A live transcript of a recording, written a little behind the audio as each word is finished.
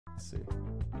Let's see.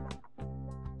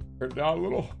 Turn it down a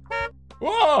little.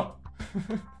 Whoa!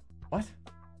 What?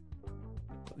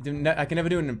 I can never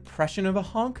do an impression of a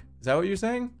honk? Is that what you're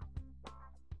saying?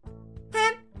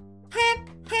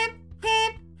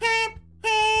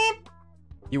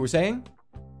 You were saying?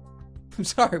 I'm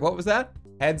sorry, what was that?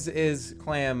 Heads is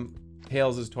clam,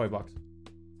 tails is toy box.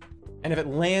 And if it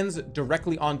lands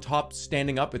directly on top,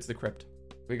 standing up, it's the crypt.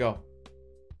 Here we go.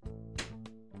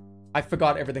 I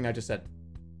forgot everything I just said.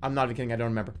 I'm not even kidding, I don't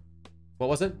remember. What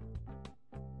was it?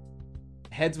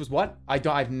 Heads was what? I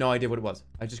have no idea what it was.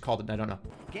 I just called it and I don't know.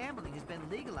 Gambling has been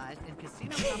legalized and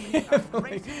casino companies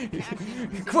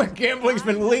are Quick, gambling's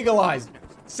been legalized.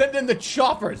 Send in the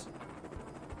choppers.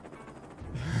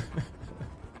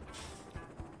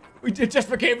 It just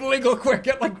became legal quick.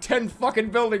 Get like 10 fucking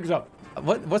buildings up.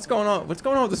 What's going on? What's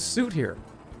going on with the suit here?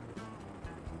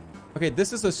 Okay,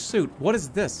 this is a suit. What is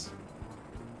this?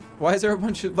 Why is there a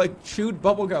bunch of like chewed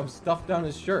bubblegum stuffed down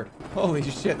his shirt? Holy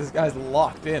shit, this guy's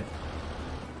locked in.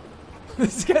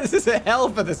 This is a hell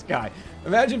for this guy.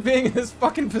 Imagine being in this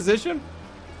fucking position.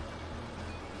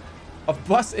 A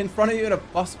bus in front of you and a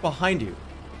bus behind you.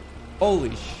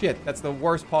 Holy shit, that's the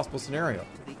worst possible scenario.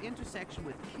 To the intersection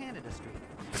with Canada Street,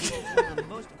 which is one of the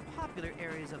most popular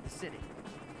areas of the city.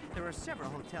 There are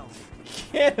several hotels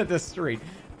here. Canada Street,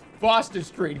 Boston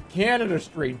Street, Canada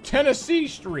Street, Tennessee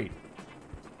Street,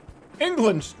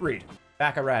 England Street.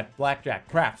 Baccarat, blackjack,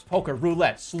 craps, poker,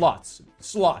 roulette, slots.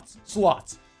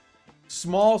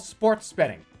 Small sports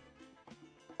betting.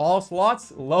 All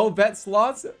slots? Low bet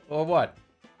slots? Or what?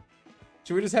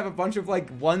 Should we just have a bunch of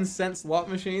like 1-cent slot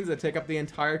machines that take up the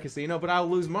entire casino? But I'll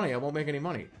lose money. I won't make any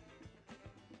money.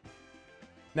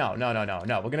 No.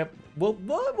 We're gonna,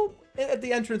 we'll at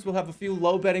the entrance, we'll have a few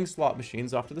low betting slot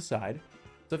machines off to the side.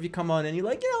 So if you come on and you're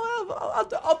like, you know,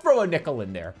 I'll throw a nickel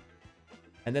in there.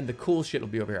 And then the cool shit will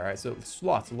be over here. All right, so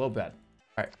slots, low bet.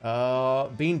 All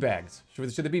right, bean bags. Should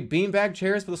there be beanbag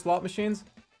chairs for the slot machines?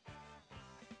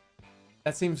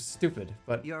 That seems stupid,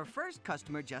 but... Your first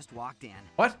customer just walked in.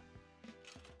 What?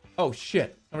 Oh,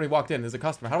 shit. Somebody walked in. There's a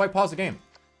customer. How do I pause the game?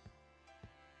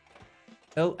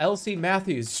 Elsie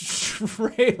Matthews.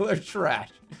 Trailer trash.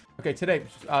 Okay, today...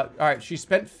 all right, she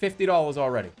spent $50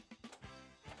 already.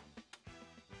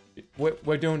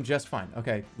 We're doing just fine.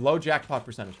 Okay, low jackpot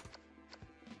percentage.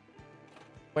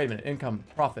 Wait a minute. Income.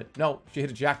 Profit. No, she hit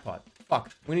a jackpot.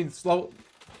 Fuck. We need slow...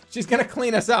 She's gonna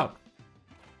clean us out.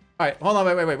 All right, hold on.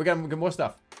 Wait. We got more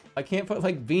stuff. I can't put,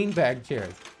 like, beanbag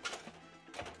chairs.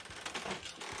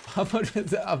 How about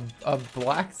a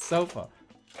black sofa?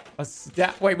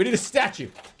 Wait, we need a statue.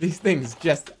 These things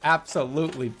just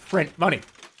absolutely print money.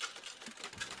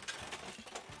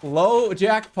 Low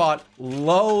jackpot,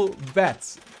 low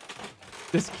bets.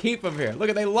 Just keep them here. Look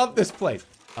at, they love this place.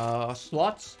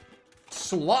 Slots.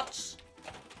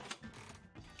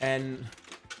 And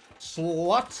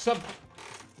slots of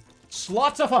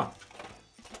fun.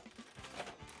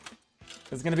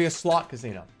 It's gonna be a slot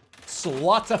casino.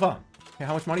 Slots of fun. Okay,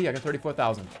 how much money? I got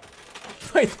 34,000.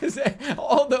 Wait,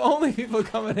 the only people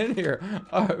coming in here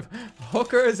are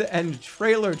hookers and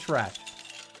trailer trash.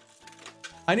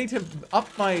 I need to up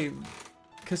my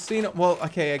casino. Well,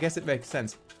 okay, I guess it makes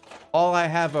sense. All I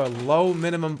have are low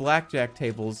minimum blackjack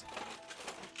tables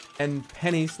and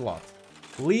penny slots.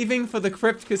 Leaving for the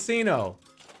Crypt Casino.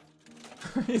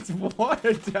 It's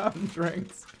watered down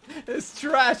drinks. It's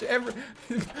trash.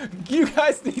 You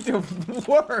guys need to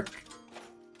work.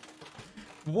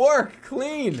 Work,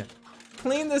 clean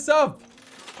this up.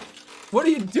 What are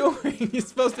you doing? You're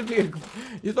supposed to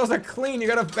clean. You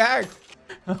got a bag.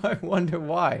 I wonder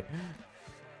why.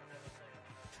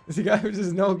 This guy who's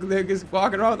just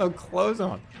walking around with no clothes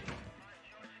on.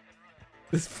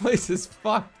 This place is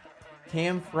fucked.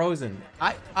 Cam frozen.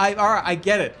 All right, I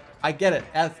get it.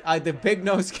 As the big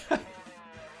nose guy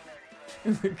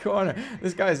in the corner.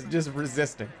 This guy's just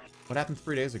resisting. What happened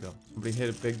 3 days ago? Somebody hit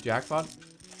a big jackpot.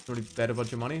 Somebody bet a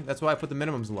bunch of money. That's why I put the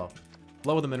minimums low.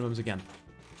 Lower the minimums again.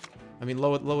 I mean,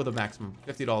 lower the maximum.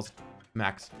 $50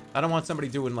 max. I don't want somebody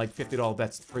doing like $50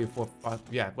 bets, 3, 4, 5.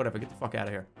 Yeah, whatever. Get the fuck out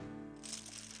of here.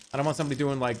 I don't want somebody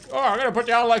doing like, oh, I'm gonna put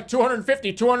down like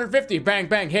 250, bang,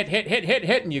 bang, hit,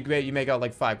 and you make out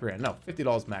like $5 grand. No,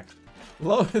 $50 max.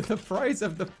 Lower the price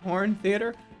of the porn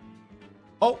theater.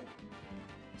 Oh,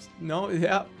 no,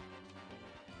 yeah.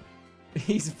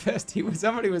 He's pissed.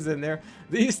 Somebody was in there.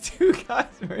 These two guys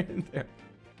were in there.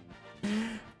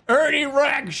 Ernie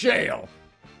Ragshale.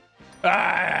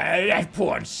 That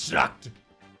porn sucked.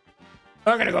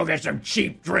 I'm gonna go get some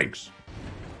cheap drinks.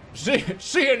 See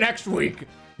you next week,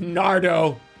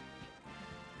 Nardo.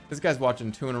 This guy's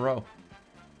watching 2 in a row.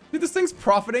 Dude, this thing's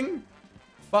profiting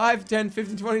 5, 10,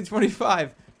 15, 20,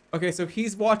 25. Okay, so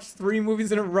he's watched 3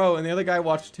 movies in a row, and the other guy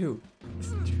watched 2.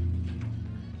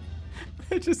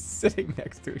 They're just sitting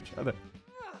next to each other.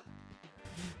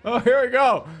 Oh, here we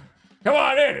go. Come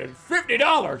on in. It's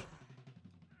 $50.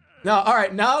 Now, all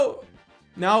right. Now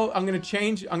I'm gonna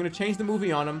change the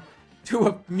movie on them to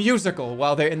a musical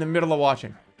while they're in the middle of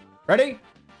watching. Ready?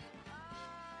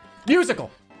 Musical.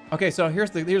 Okay, so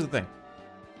here's the thing.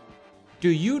 Do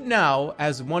you now,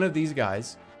 as one of these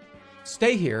guys,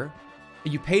 stay here?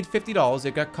 You paid $50.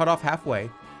 It got cut off halfway,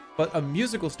 but a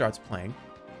musical starts playing.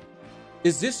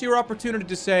 Is this your opportunity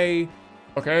to say,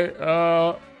 okay,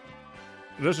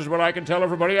 this is what I can tell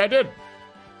everybody I did.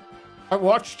 I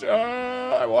watched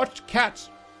Cats.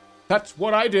 That's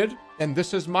what I did, and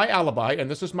this is my alibi, and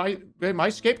this is my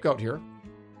scapegoat here.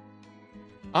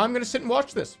 I'm gonna sit and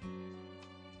watch this.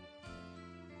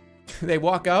 They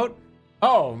walk out.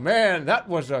 Oh man, that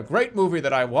was a great movie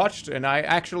that I watched, and I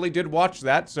actually did watch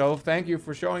that, so thank you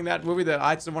for showing that movie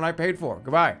that's the one I paid for.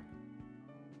 Goodbye.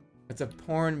 It's a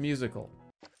porn musical.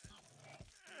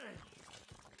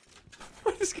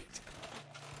 What is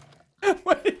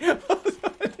Wait, hold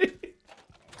on.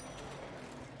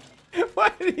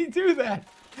 Why did he do that?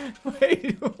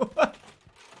 Wait, what?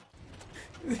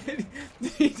 Did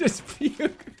he just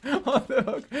puke on the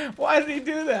hook? Why did he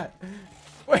do that?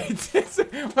 Wait,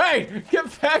 wait,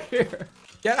 get back here.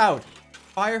 Get out.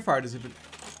 Firefighters have been...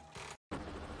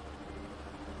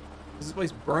 Is this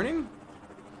place burning?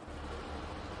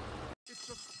 It's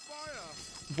a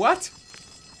fire. What?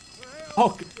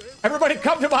 Oh, everybody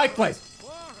come to my place.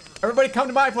 Everybody come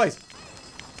to my place.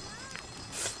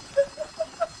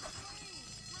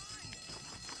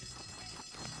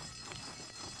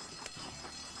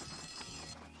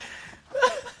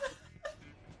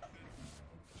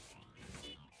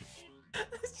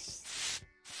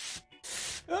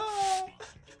 Oh,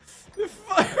 the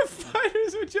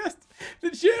firefighters were just the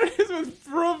janitors with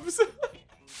brooms.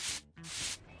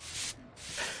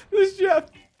 The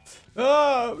chef.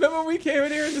 Oh, remember when we came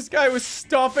in here and this guy was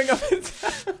stomping up and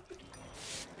down?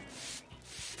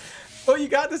 Oh, you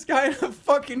got this guy in a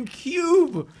fucking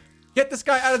cube. Get this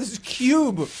guy out of this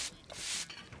cube.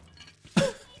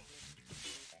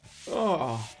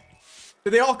 Oh.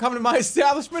 Did they all come to my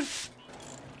establishment?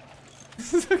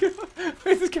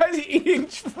 Wait, this guy's eating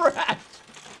trash.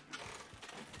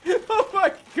 Oh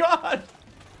my god.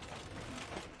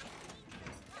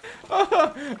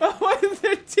 Oh, what is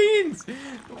there teens?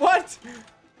 What?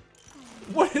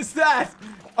 What is that?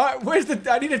 Alright, where's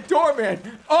the... I need a doorman.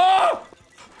 Oh!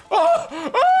 Oh!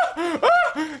 Oh!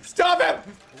 Oh! Stop him!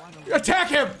 Attack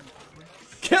him!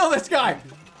 Kill this guy!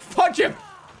 Punch him!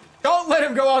 Don't let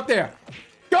him go out there!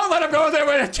 Don't let him go out there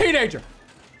with a teenager!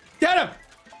 Get him!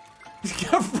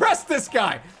 Arrest this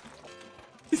guy!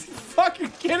 He's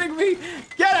fucking kidding me!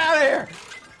 Get out of here!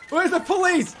 Where's the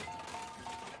police?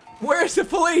 Where's the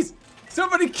police?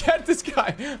 Somebody get this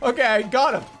guy! Okay, I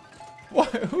got him. What?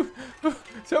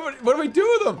 Somebody, what do we do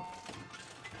with him?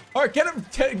 All right, get him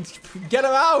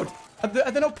out! Are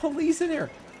there no police in here?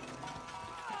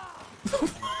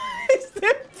 What is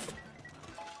this?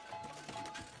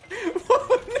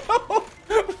 Oh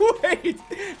no! Wait!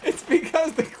 It's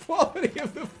because the quality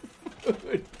of the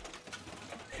food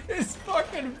is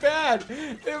fucking bad.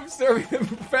 They're serving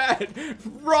them bad,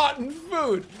 rotten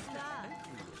food.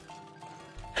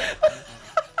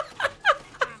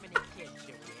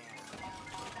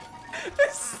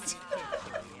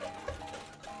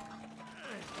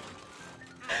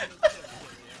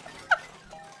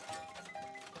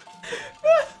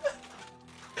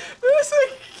 There's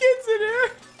like kids in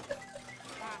here.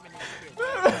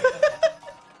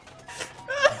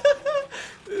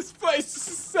 This place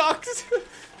sucks.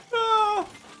 Oh.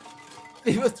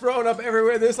 People throwing up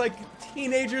everywhere. There's like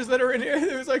teenagers that are in here.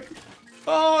 There's like,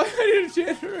 oh, I need a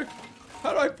janitor.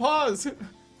 How do I pause?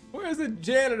 Where's the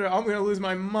janitor? I'm gonna lose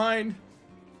my mind.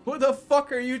 What the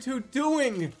fuck are you two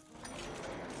doing?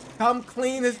 Come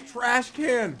clean this trash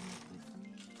can.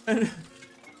 And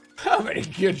how many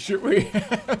kids should we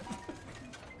have?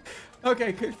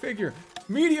 Okay, good figure.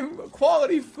 Medium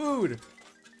quality food.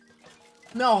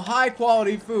 No, high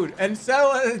quality food. And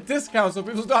sell at a discount so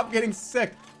people stop getting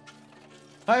sick.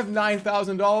 I have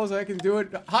 $9,000. I can do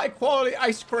it. High quality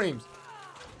ice creams.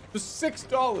 For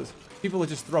 $6. People are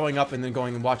just throwing up and then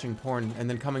going and watching porn and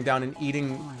then coming down and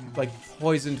eating like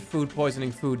poisoning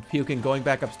food, puking, going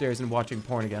back upstairs and watching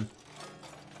porn again.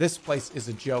 This place is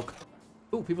a joke.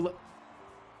 Ooh, people are...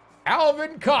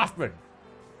 Alvin Kaufman.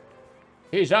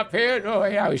 He's up here. Oh,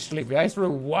 yeah, he's sleeping. I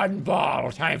threw one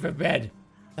ball. Time for bed.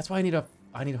 That's why I need a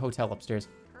hotel upstairs.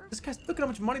 This guy's... Look at how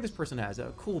much money this person has.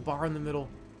 A cool bar in the middle.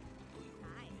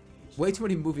 Way too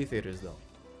many movie theaters, though.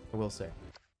 I will say.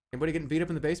 Anybody getting beat up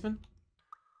in the basement?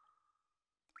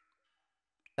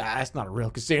 Ah, that's not a real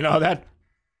casino, that.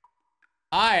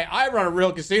 I run a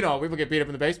real casino. People get beat up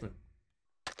in the basement.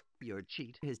 Your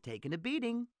cheat has taken a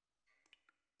beating.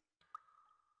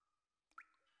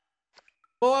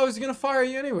 Well, I was gonna fire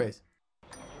you anyways.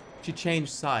 She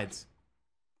changed sides.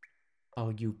 Oh,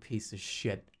 you piece of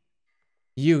shit.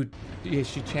 Yeah,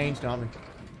 she changed on me.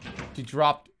 She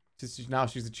dropped. Now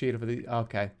she's the cheater for the.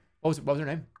 Okay. What was her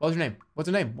name? What was her name? What's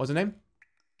her name? What's her name?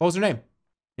 What was her name?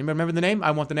 Anybody remember the name? I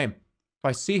want the name. If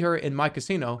I see her in my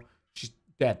casino, she's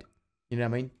dead. You know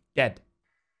what I mean? Dead.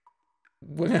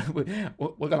 We're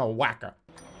gonna whack her.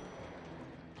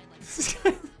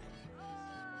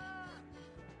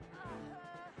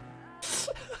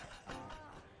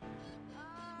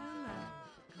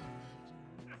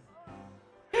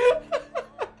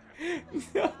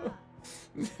 No,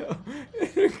 no,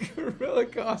 in a gorilla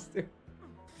costume.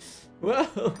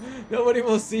 Well, nobody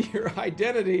will see your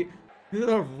identity. Is it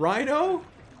a rhino?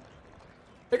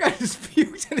 The guy just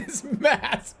puked in his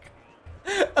mask.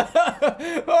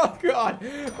 Oh God!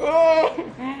 Oh.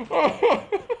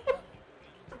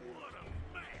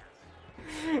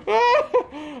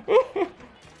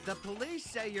 The police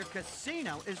say your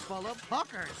casino is full of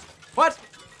hookers. What?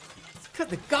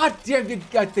 The goddamn you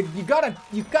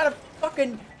gotta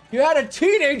fucking you had a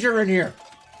teenager in here,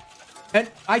 and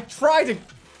I tried to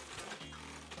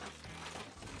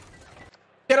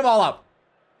get them all out.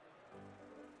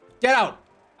 Get out,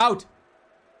 out,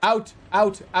 out,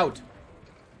 out, out.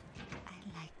 I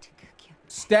like to cook you.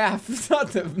 Staff,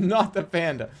 not the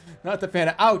panda, not the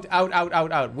panda. Out, out, out,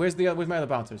 out, out. Where's my other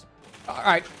bouncers? All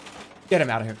right, get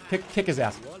him out of here. Kick his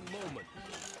ass. One moment.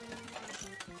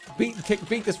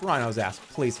 Beat this rhino's ass,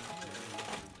 please.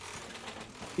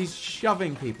 He's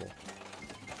shoving people.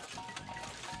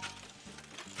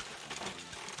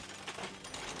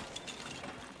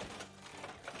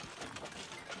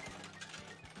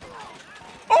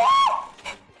 The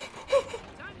police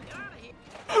are on their way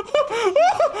to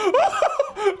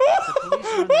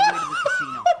the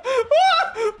casino.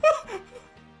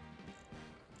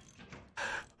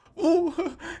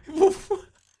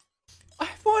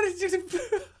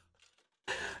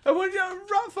 I wanted you to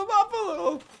rough him up a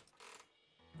little.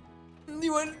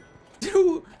 You went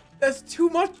that's too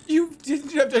much. You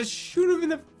didn't have to shoot him in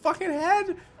the fucking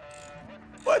head.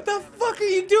 What the fuck are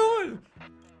you doing?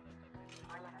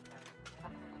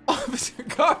 Officer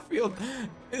Garfield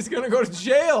is gonna go to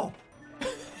jail.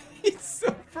 He's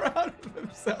so proud of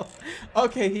himself.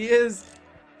 Okay, he is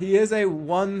a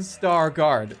 1-star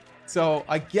guard. So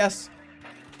I guess,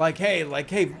 hey,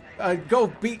 go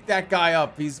beat that guy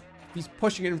up. He's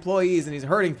pushing employees and he's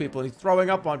hurting people and he's throwing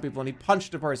up on people and he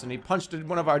punched a person. He punched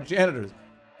one of our janitors.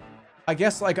 I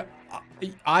guess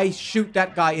I shoot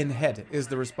that guy in the head is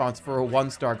the response for a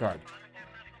 1-star guard.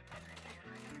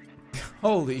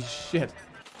 Holy shit.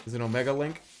 Is it Omega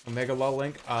link? Omega low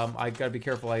link? I gotta be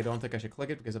careful. I don't think I should click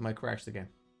it because it might crash the game.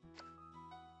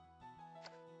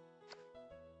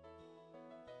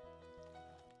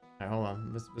 Alright, hold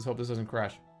on. Let's hope this doesn't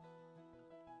crash.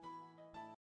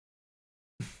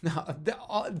 No,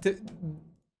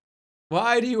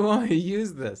 why do you want to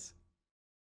use this?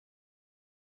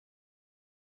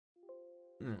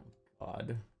 Oh,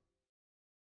 God.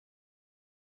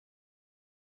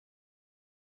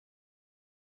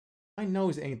 My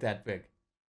nose ain't that big.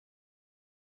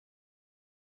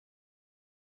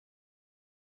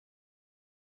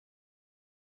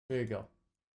 There you go.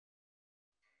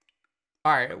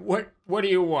 All right, what do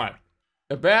you want?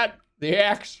 The bat, the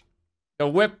axe, the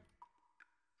whip,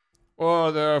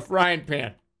 or the frying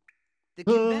pan? The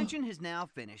convention has now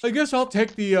finished. I guess I'll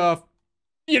take the,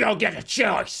 you don't get a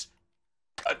choice.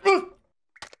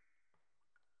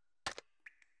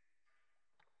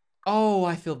 Oh,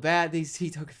 I feel bad.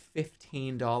 He took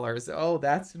 $15. Oh,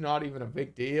 that's not even a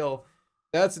big deal.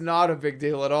 That's not a big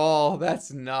deal at all.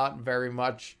 That's not very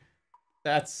much.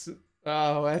 That's,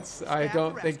 I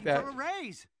don't think that. For a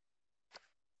raise.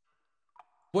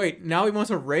 Wait, now he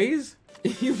wants a raise?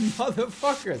 You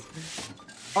motherfuckers.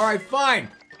 All right, fine.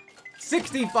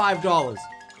 $65.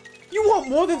 You want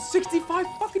more than 65?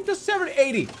 Fucking just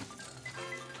 80.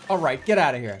 All right, get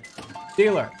out of here.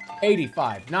 Dealer,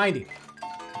 85, 90.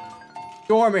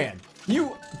 Doorman,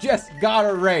 you just got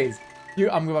a raise.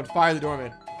 I'm about to fire the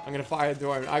doorman. I'm gonna fire the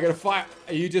doorman. I gotta fire.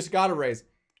 You just got a raise.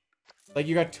 Like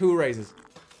you got 2 raises.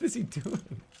 What is he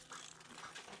doing?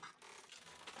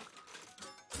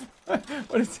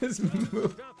 What is this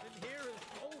move?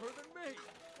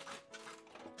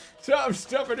 Some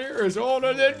stuff in here is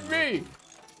older than me.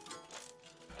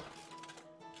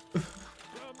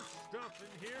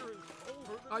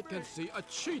 I can see a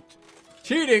cheat.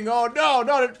 Cheating? Oh no,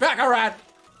 not a baccarat!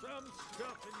 Some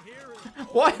stuff in here is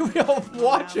Why are we all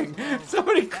watching?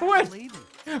 Somebody quit!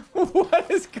 What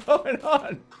is going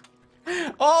on?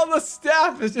 All the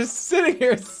staff is just sitting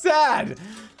here sad.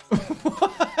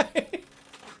 Why?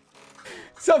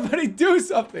 Somebody do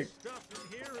something. stuff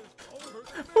in here is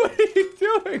over. What are you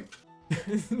doing?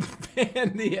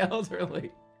 Ban the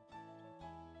elderly.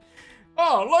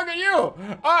 Oh, look at you!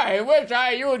 I wish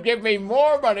you would give me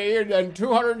more money than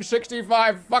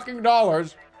 $265 fucking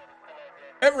dollars.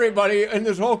 Everybody in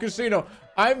this whole casino,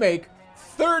 I make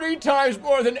 30 times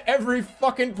more than every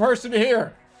fucking person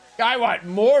here. I want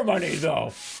more money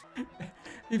though.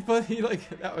 he like,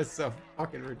 that was so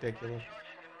fucking ridiculous.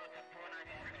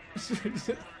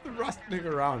 Just thrusting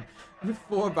around. The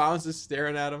 4 bouncers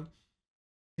staring at him.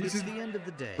 He It's just the end of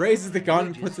the day. raises the gun,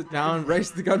 Wages puts it down,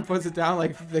 raises the gun, puts it down,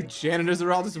 like the janitors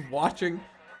are all just watching.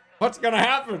 What's gonna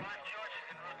happen?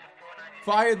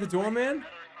 Fire the doorman?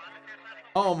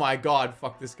 Oh my god,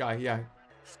 fuck this guy, yeah.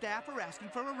 Staff are asking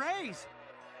for a raise.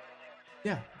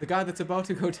 Yeah, the guy that's about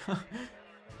to go down.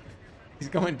 He's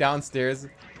going downstairs.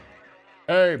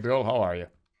 Hey, Bill, how are you?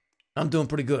 I'm doing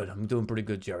pretty good. I'm doing pretty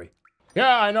good, Jerry.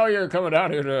 Yeah, I know you're coming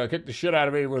down here to kick the shit out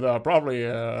of me with probably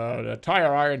a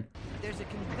tire iron. There's a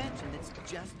convention that's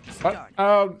just But,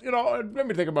 started. you know, let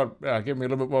me think about giving me a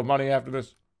little bit more money after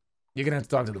this. You're gonna have to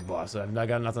talk to the boss. I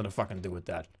got nothing to fucking do with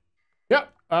that.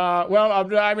 Yep. Well,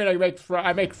 I mean,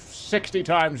 I make 60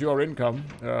 times your income,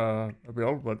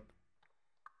 Bill. But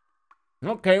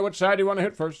okay, what side do you want to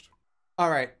hit first?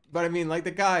 All right, but I mean, like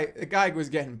the guy was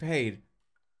getting paid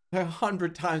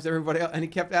 100 times everybody else, and he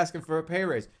kept asking for a pay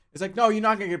raise. It's like, no, you're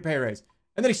not gonna get a pay raise.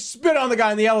 And then he spit on the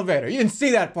guy in the elevator. You didn't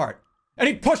see that part. And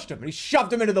he pushed him, and he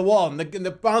shoved him into the wall, and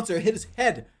the bouncer hit his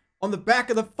head on the back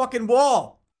of the fucking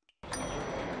wall.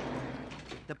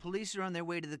 The police are on their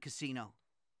way to the casino.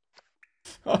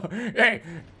 Oh, hey,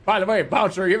 by the way,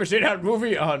 bouncer, you ever seen that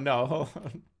movie? Oh, no, hold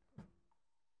on.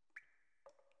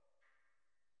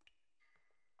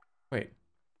 Wait.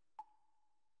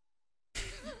 I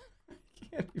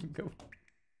can't even go.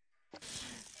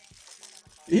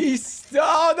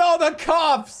 Oh, no, the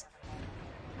cops!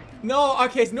 No,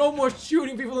 okay, it's no more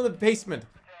shooting people in the basement.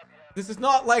 This is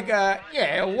not like a,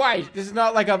 yeah, why? This is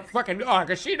not like a fucking,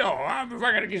 casino. I'm a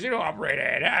fucking casino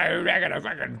operator. Back in the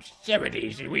fucking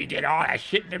 70s, we did all that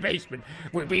shit in the basement.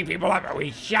 We beat people up and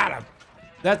we shot them.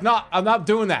 That's not, I'm not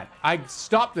doing that. I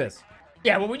stopped this.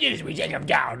 Yeah, what we did is we take them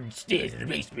downstairs in the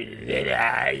basement and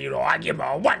then, you know, I give them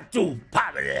a 1-2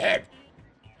 pop in the head.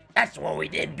 That's what we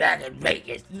did back in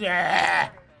Vegas.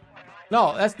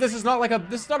 No, this is not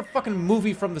a fucking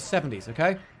movie from the 70s,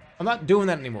 okay? I'm not doing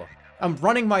that anymore. I'm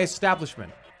running my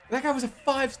establishment. That guy was a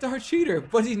 5-star cheater.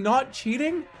 Was he not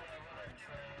cheating?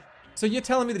 So you're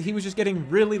telling me that he was just getting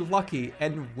really lucky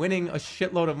and winning a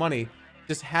shitload of money,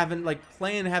 just having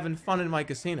fun in my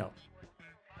casino?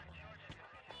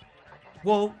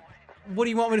 Well, what do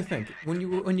you want me to think? When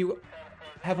you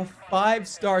have a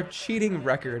 5-star cheating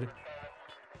record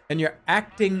and you're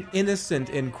acting innocent,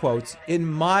 in quotes, in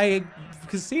my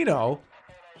casino,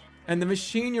 and the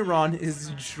machine you're on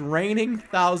is draining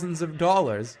thousands of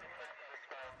dollars,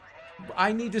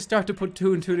 I need to start to put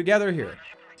 2 and 2 together here.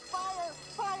 Fire!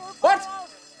 Fire! What? Fire!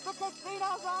 The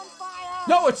casino's on fire!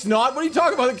 No, it's not. What are you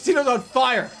talking about? The casino's on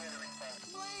fire.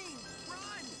 Flee!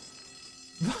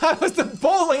 Run! Why was the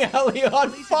bowling alley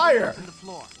on Police fire? are to the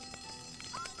floor.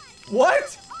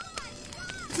 What?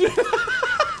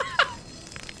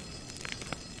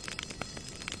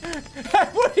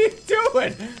 What are you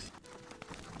doing?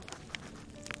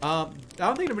 I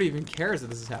don't think anybody even cares that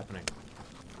this is happening.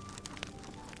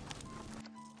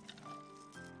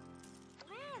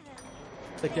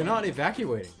 It's like you're not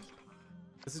evacuating.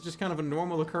 This is just kind of a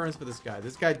normal occurrence for this guy.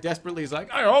 This guy desperately is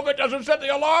like, I hope it doesn't set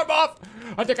the alarm off.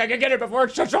 I think I can get it before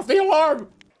it shuts off the alarm.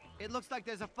 It looks like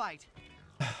there's a fight.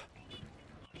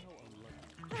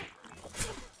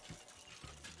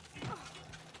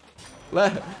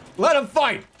 Let him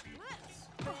fight.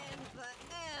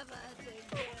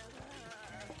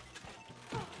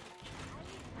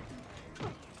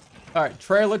 All right,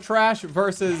 trailer trash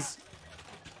versus,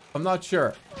 I'm not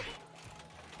sure.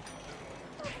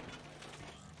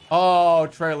 Oh,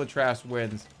 trailer trash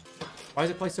wins. Why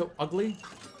is it play so ugly?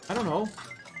 I don't know.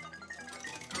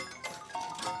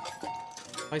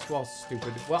 Ice wall's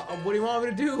stupid. Well, what do you want me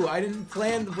to do? I didn't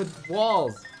plan with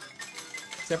walls.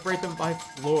 Separate them by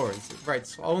floors. Right,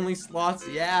 so only slots.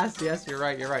 Yes, you're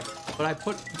right. But I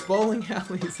put bowling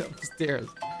alleys upstairs.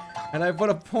 And I put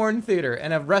a porn theater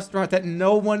and a restaurant that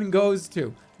no one goes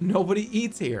to. Nobody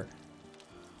eats here.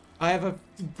 I have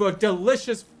a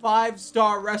delicious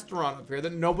 5-star restaurant up here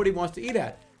that nobody wants to eat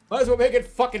at. Might as well make it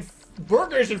fucking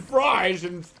burgers and fries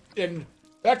and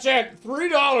that's it.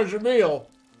 $3 a meal.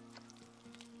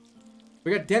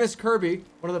 We got Dennis Kirby,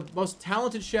 one of the most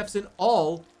talented chefs in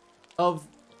all of...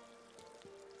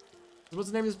 What's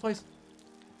the name of this place?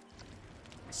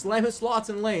 Slamming Slots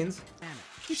and Lanes.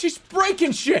 She's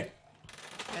breaking shit!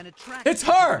 It's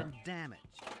her!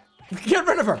 Get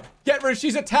rid of her! Get rid of...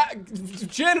 She's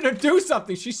Janitor, do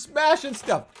something! She's smashing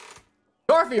stuff!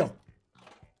 Garfield!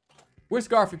 Where's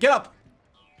Garfield? Get up!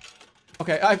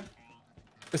 Okay,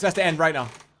 this has to end right now.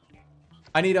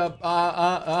 I need a,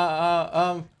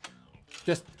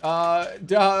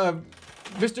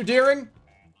 Mr. Deering?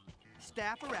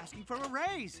 Staff are asking for a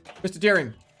raise. Mr.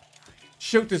 Deering,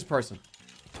 shoot this person.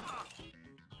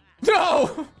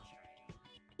 No!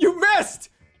 You missed!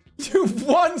 You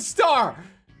 1 star!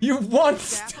 You 1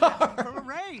 star! For a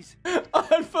raise.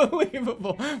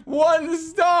 Unbelievable! 1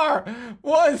 star!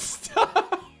 1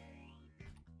 star!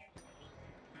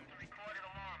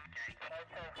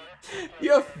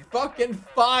 You're fucking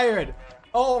fired!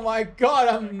 Oh my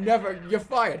god, you're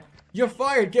fired. You're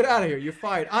fired, get out of here, you're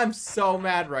fired. I'm so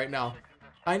mad right now.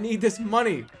 I need this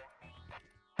money.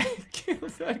 Kill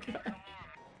that guy.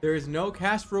 There is no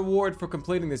cash reward for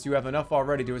completing this. You have enough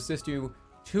already to assist you.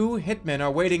 2 hitmen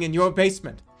are waiting in your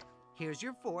basement. Here's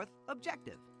your 4th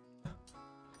objective.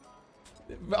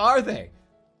 Are they?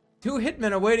 2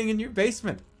 hitmen are waiting in your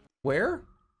basement. Where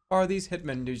are these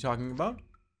hitmen you're talking about?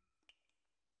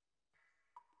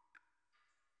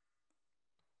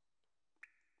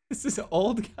 This is an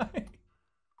old guy.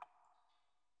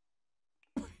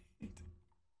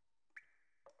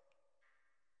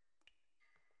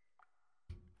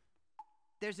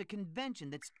 There's a convention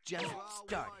that's just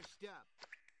started.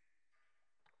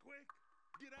 Quick,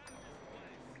 get out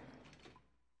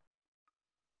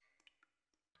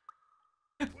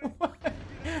of this place. What?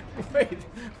 Wait,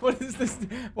 what is this?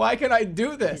 Why can I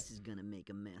do this? This is gonna make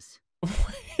a mess.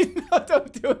 Wait, no,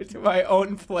 don't do it to my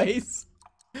own place.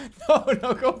 No,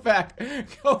 no, go back.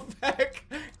 Go back.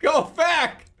 Go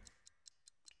back.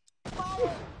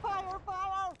 Fire! Fire!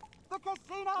 Fire! The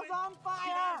casino's on Get out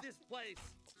fire! of this place.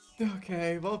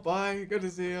 Okay, well, bye. Good to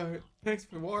see you. Thanks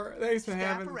for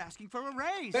Staff are asking for a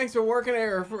raise. Thanks for working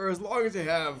here for as long as you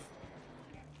have.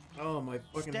 Oh, my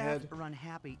fucking Staff head. are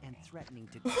unhappy and threatening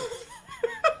to quit.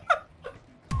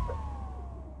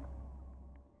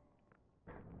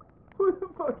 Who the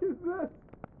fuck is this?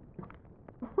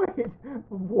 Wait,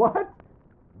 what?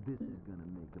 This is gonna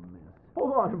make a mess.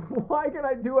 Hold on, why can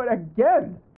I do it again?